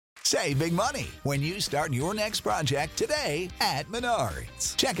Save big money when you start your next project today at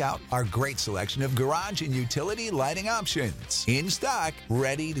Menards. Check out our great selection of garage and utility lighting options. In stock,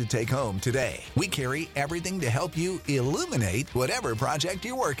 ready to take home today. We carry everything to help you illuminate whatever project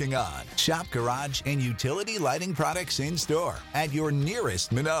you're working on. Shop garage and utility lighting products in store at your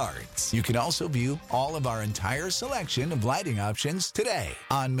nearest Menards. You can also view all of our entire selection of lighting options today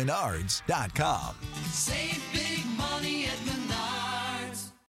on Menards.com. Save big money at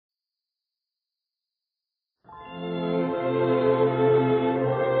Menards.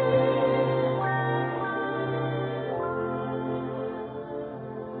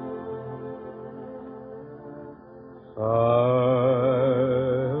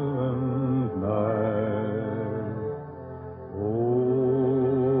 Silent night,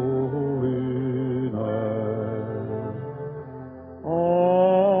 holy night, all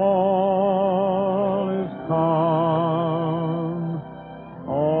is calm,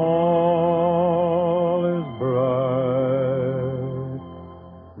 all is bright,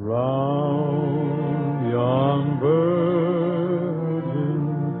 round yon virgin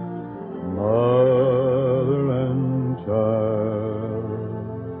mother and child,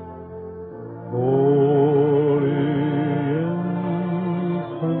 holy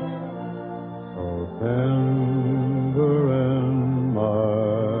infant, so tender and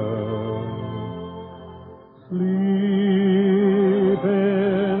mild, sleep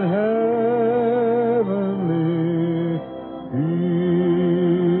in heavenly peace,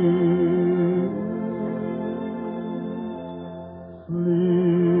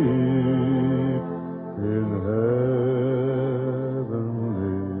 sleep in heavenly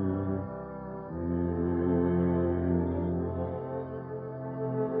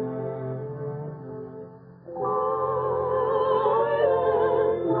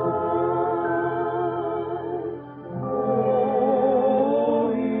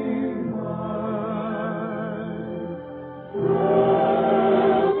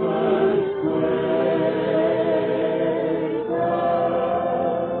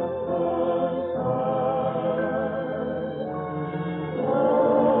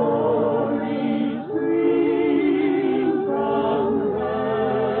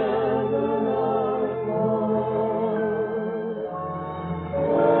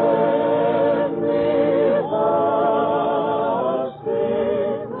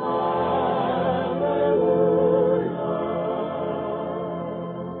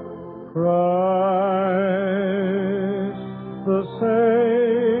Christ the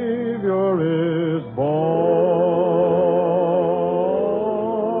Savior is born.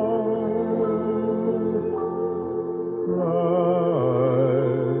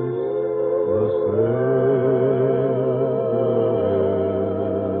 Christ the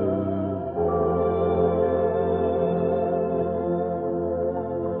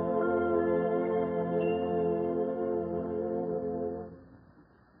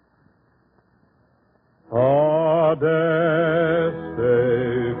Adeste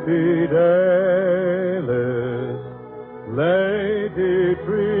Fidelis, Lady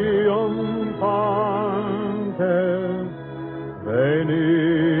Triumphantes,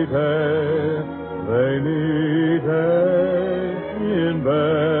 venite, venite in Bethlehem.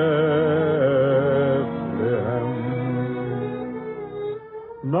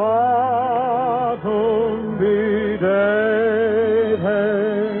 Natum videte,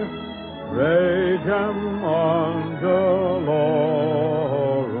 regem angelorum,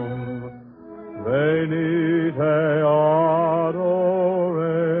 venite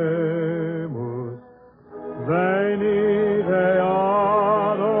adoremus, venite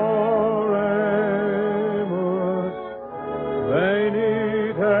adoremus,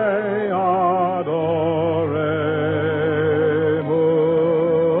 venite adoremus,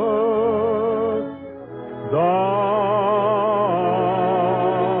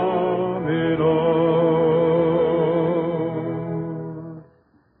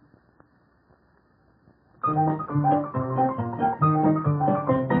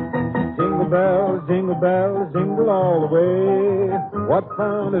 Jingle bells, jingle all the way. What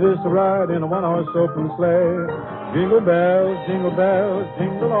fun it is to ride in a one-horse open sleigh. Jingle bells,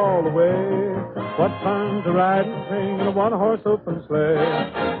 jingle all the way. What fun to ride and sing in a one-horse open sleigh.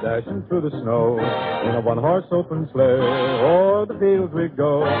 Dashing through the snow in a one-horse open sleigh. O'er the fields we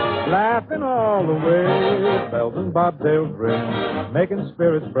go, laughing all the way. Bells and bobtails ring, making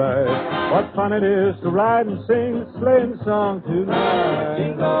spirits bright. What fun it is to ride and sing the sleighing song tonight.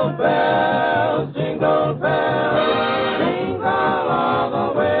 Jingle bells, jingle all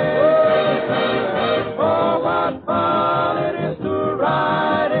the way. Oh, what fun it is to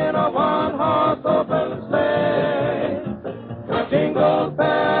ride in a one-horse open sleigh. Jingle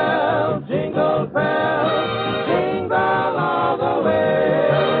bells.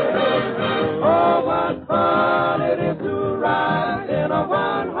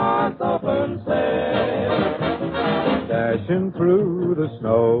 through the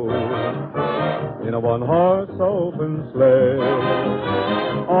snow in a one-horse open sleigh.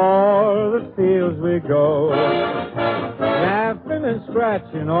 All the fields we go, laughing and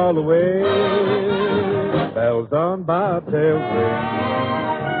scratching all the way. Bells on bobtails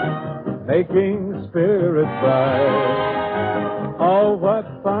ring, making spirits bright. Oh, what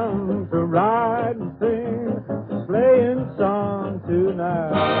fun to ride and sing a sleighing song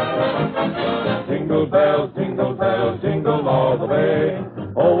tonight. Jingle bells, jingle all the way.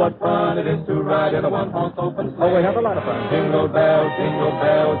 Oh, what fun it is to ride in a one-horse open sleigh. Oh, we have a lot of fun. Jingle bells,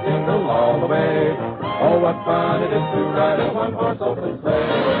 jingle all the way. Oh, what fun it is to ride in a one-horse open sleigh.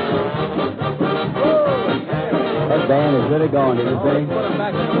 That band is really going, did you see? Put them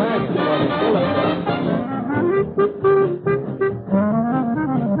back in the wagon.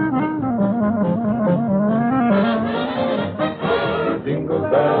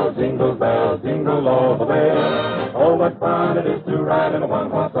 Jingle bells, jingle all the way. Oh, what fun it is to ride in a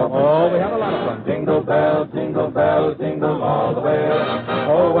one-horse open